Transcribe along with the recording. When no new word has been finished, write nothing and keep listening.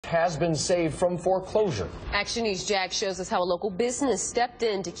has been saved from foreclosure. Action News Jack shows us how a local business stepped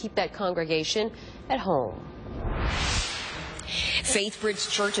in to keep that congregation at home. Faithbridge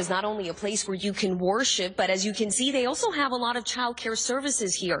Church is not only a place where you can worship, but as you can see, they also have a lot of child care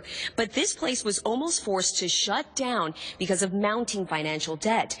services here. But this place was almost forced to shut down because of mounting financial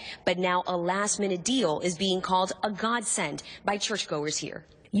debt. But now a last-minute deal is being called a godsend by churchgoers here.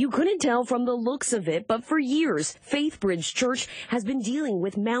 You couldn't tell from the looks of it, but for years, Faithbridge Church has been dealing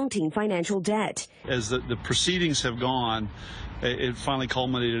with mounting financial debt. As the proceedings have gone, it finally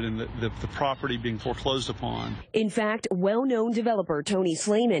culminated in the property being foreclosed upon. In fact, well-known developer Tony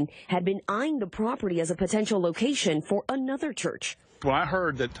Sleiman had been eyeing the property as a potential location for another church. When I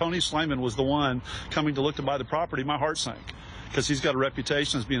heard that Tony Sleiman was the one coming to look to buy the property, my heart sank, because he's got a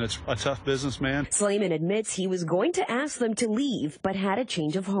reputation as being a tough businessman. Sleiman admits he was going to ask them to leave, but had a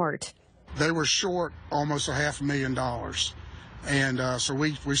change of heart. They were short almost $500,000. And so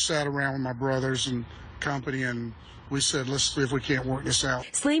we sat around with my brothers and company, and we said, let's see if we can't work this out.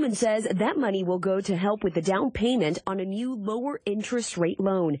 Sleiman says that money will go to help with the down payment on a new lower interest rate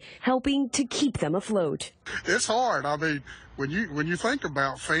loan, helping to keep them afloat. It's hard. I mean, when you think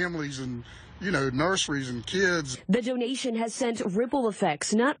about families and, you know, nurseries and kids. The donation has sent ripple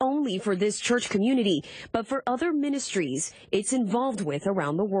effects not only for this church community, but for other ministries it's involved with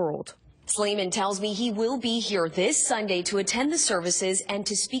around the world. Sleiman tells me he will be here this Sunday to attend the services and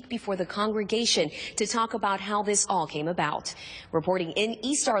to speak before the congregation to talk about how this all came about. Reporting in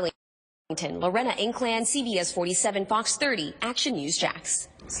East Arlington, Lorena Inclan, CBS 47, Fox 30, Action News Jax.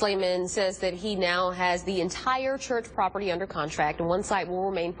 Sleiman says that he now has the entire church property under contract, and one site will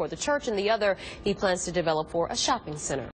remain for the church and the other he plans to develop for a shopping center.